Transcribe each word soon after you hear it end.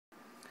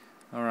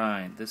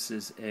Alright, this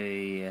is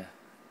a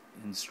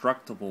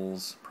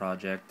instructables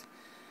project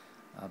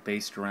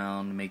based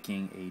around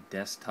making a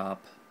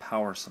desktop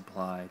power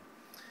supply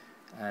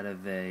out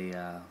of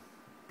a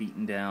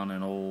beaten down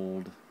and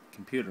old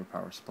computer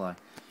power supply.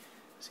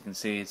 As you can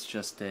see, it's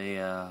just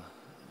a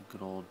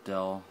good old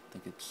Dell. I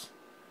think it's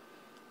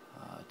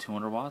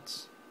 200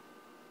 watts.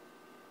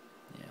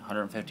 Yeah,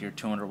 150 or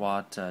 200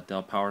 watt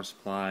Dell power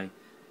supply.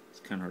 It's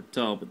kind of hard to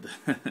tell, but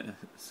the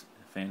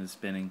fan is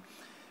spinning.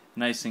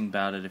 Nice thing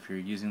about it, if you're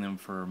using them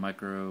for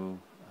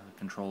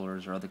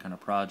microcontrollers or other kind of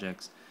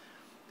projects,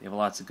 they have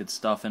lots of good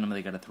stuff in them.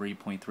 They got a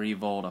 3.3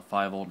 volt, a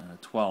 5 volt, and a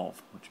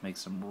 12, which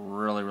makes them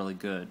really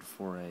good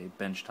for a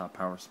benchtop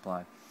power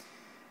supply.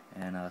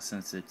 And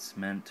since it's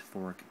meant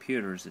for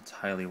computers, it's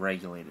highly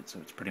regulated, so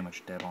it's pretty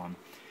much dead on.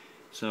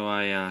 So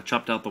I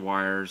chopped out the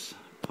wires,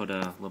 put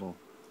a little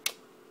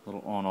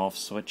on-off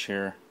switch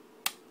here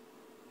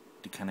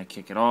to kind of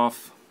kick it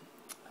off.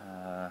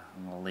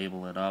 I'm going to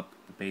label it up.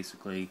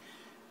 Basically,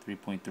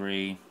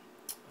 3.3,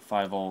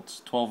 5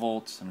 volts, 12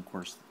 volts, and of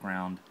course the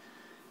ground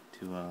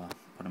to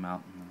put them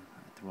out and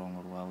throw in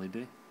a little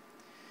LED.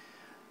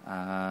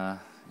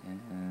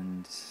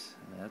 And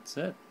that's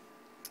it.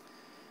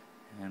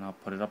 And I'll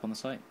put it up on the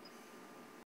site.